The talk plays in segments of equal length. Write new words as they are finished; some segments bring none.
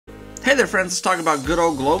Hey there friends, let's talk about good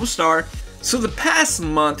old Globalstar. So the past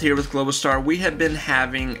month here with Globalstar, we have been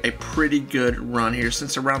having a pretty good run here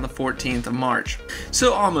since around the 14th of March.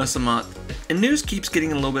 So almost a month. And news keeps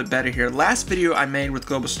getting a little bit better here. Last video I made with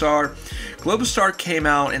Globalstar came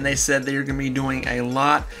out and they said they're going to be doing a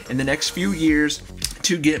lot in the next few years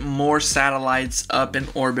to get more satellites up in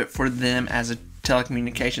orbit for them as a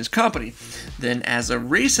telecommunications company. Then as of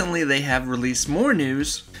recently, they have released more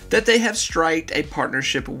news that they have striked a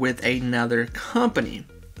partnership with another company.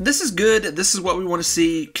 This is good. This is what we want to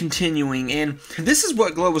see continuing, and this is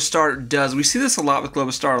what Globalstar does. We see this a lot with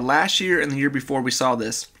Globalstar. Last year and the year before we saw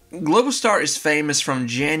this. Globalstar is famous from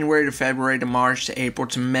January to February to March to April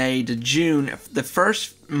to May to June. The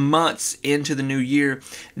first months into the new year,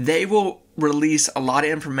 they will release a lot of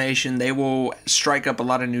information. They will strike up a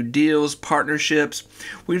lot of new deals, partnerships.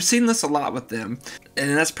 We've seen this a lot with them.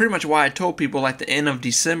 And that's pretty much why I told people like the end of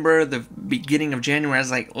December, the beginning of January, I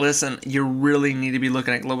was like, listen, you really need to be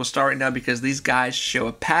looking at Globalstar right now because these guys show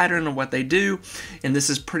a pattern of what they do. And this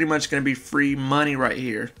is pretty much going to be free money right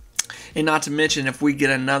here. And not to mention, if we get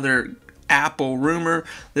another Apple rumor,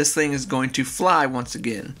 this thing is going to fly once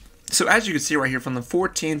again. So as you can see right here, from the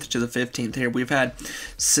 14th to the 15th here, we've had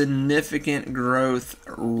significant growth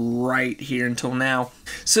right here until now.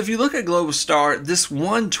 So if you look at Globalstar, this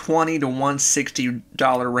 $120 to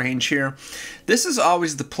 $160 range here, this is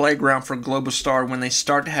always the playground for Globalstar when they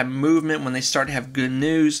start to have movement, when they start to have good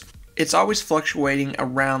news. It's always fluctuating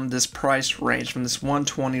around this price range from this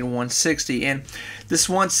 120 to 160, and this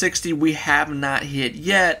 160 we have not hit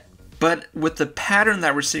yet. But with the pattern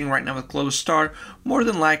that we're seeing right now with Globalstar, more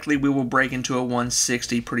than likely we will break into a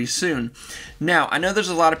 160 pretty soon. Now, I know there's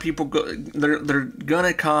a lot of people they're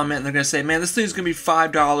gonna comment and they're gonna say, man, this thing's gonna be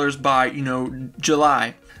 $5 by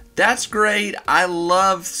July. That's great. I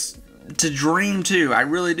love to dream too. I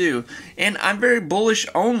really do, and I'm very bullish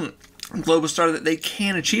on Globalstar that they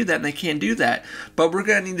can achieve that and they can do that. But we're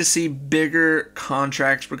going to need to see bigger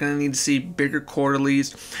contracts. We're going to need to see bigger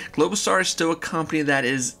quarterlies. Globalstar is still a company that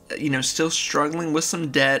is, still struggling with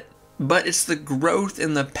some debt. But it's the growth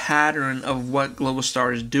in the pattern of what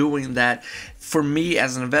Globalstar is doing that, for me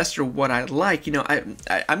as an investor, what I like.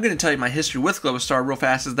 I'm going to tell you my history with Globalstar real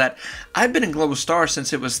fast is that I've been in Globalstar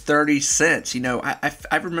since it was 30 cents.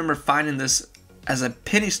 I remember finding this as a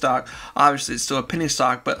penny stock. Obviously it's still a penny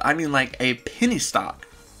stock, but I mean like a penny stock.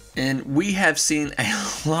 And we have seen a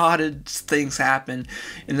lot of things happen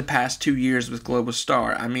in the past 2 years with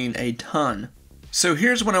Globalstar. I mean a ton. So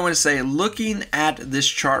here's what I want to say. Looking at this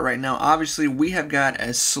chart right now, obviously we have got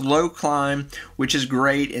a slow climb, which is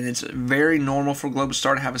great, and it's very normal for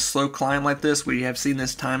Globalstar to have a slow climb like this. We have seen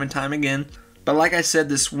this time and time again. But like I said,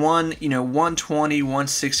 this 120,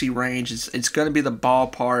 160 range, it's going to be the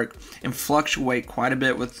ballpark and fluctuate quite a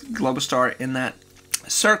bit with Globalstar in that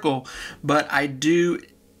circle. But I do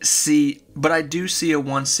see a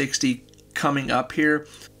 160 coming up here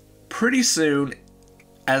pretty soon,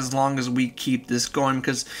 as long as we keep this going.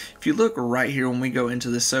 Because if you look right here when we go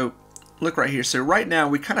into this, so look right here. So right now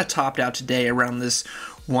we kind of topped out today around this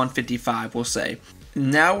 155, we'll say.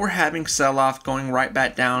 Now we're having sell-off going right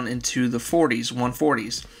back down into the 40s,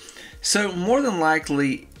 140s. So more than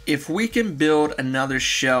likely, if we can build another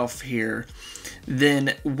shelf here,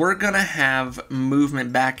 then we're going to have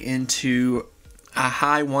movement back into a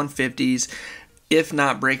high 150s, if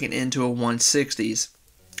not breaking into a 160s.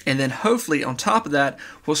 And then hopefully on top of that,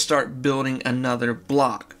 we'll start building another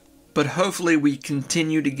block. But hopefully we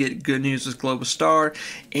continue to get good news with Globalstar,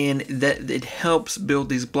 and that it helps build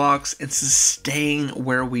these blocks and sustain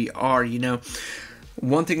where we are.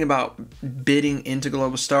 One thing about bidding into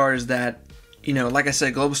Globalstar is that, like I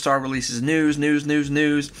said, Globalstar releases news,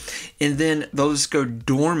 and then they'll just go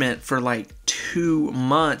dormant for like 2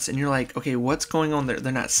 months, and you're like, okay, what's going on there?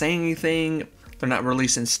 They're not saying anything. They're not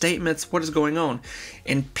releasing statements. What is going on?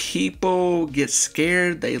 And people get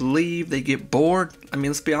scared. They leave. They get bored. I mean,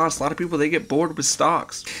 let's be honest. A lot of people, they get bored with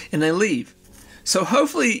stocks and they leave. So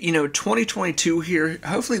hopefully, 2022 here,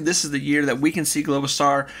 hopefully this is the year that we can see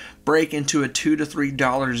Globalstar break into a $2 to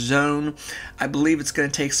 $3 zone. I believe it's going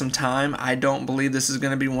to take some time. I don't believe this is going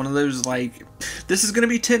to be one of those this is going to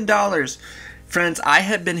be $10. Friends, I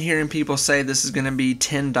have been hearing people say this is going to be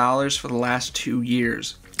 $10 for the last 2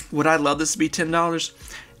 years. Would I love this to be $10?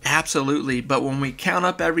 Absolutely. But when we count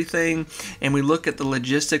up everything and we look at the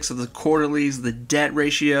logistics of the quarterlies, the debt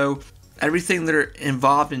ratio, everything that are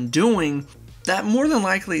involved in doing, that more than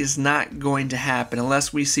likely is not going to happen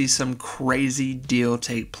unless we see some crazy deal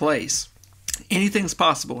take place. Anything's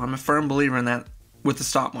possible. I'm a firm believer in that with the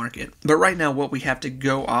stock market. But right now, what we have to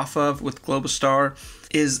go off of with Globalstar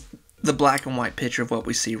is the black and white picture of what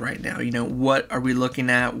we see right now. You know, what are we looking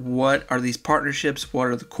at? What are these partnerships? What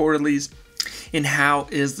are the quarterlies? And how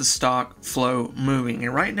is the stock flow moving?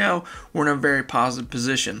 And right now, we're in a very positive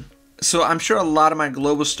position. So I'm sure a lot of my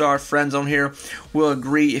Globalstar friends on here will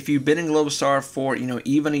agree. If you've been in Globalstar for,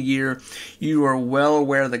 even a year, you are well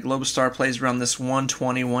aware that Globalstar plays around this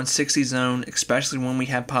 120, 160 zone, especially when we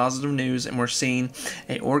have positive news and we're seeing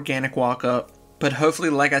an organic walk up. But hopefully,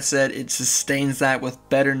 like I said, it sustains that with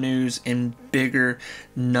better news and bigger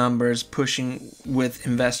numbers pushing with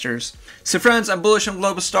investors. So friends, I'm bullish on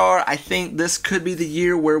Globalstar. I think this could be the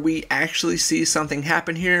year where we actually see something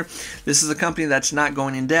happen here. This is a company that's not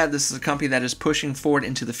going in debt. This is a company that is pushing forward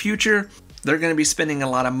into the future. They're going to be spending a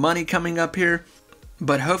lot of money coming up here,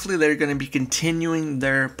 but hopefully they're going to be continuing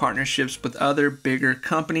their partnerships with other bigger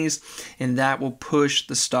companies, and that will push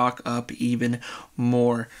the stock up even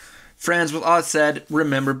more. Friends, with all that said,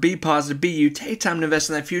 remember, be positive, be you, take time to invest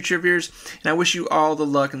in that future of yours, and I wish you all the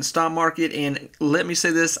luck in the stock market. And let me say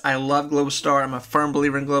this, I love Globalstar, I'm a firm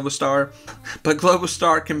believer in Globalstar, but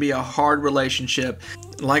Globalstar can be a hard relationship.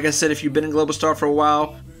 Like I said, if you've been in Globalstar for a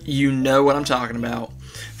while, you know what I'm talking about.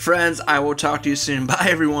 Friends, I will talk to you soon. Bye,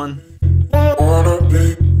 everyone.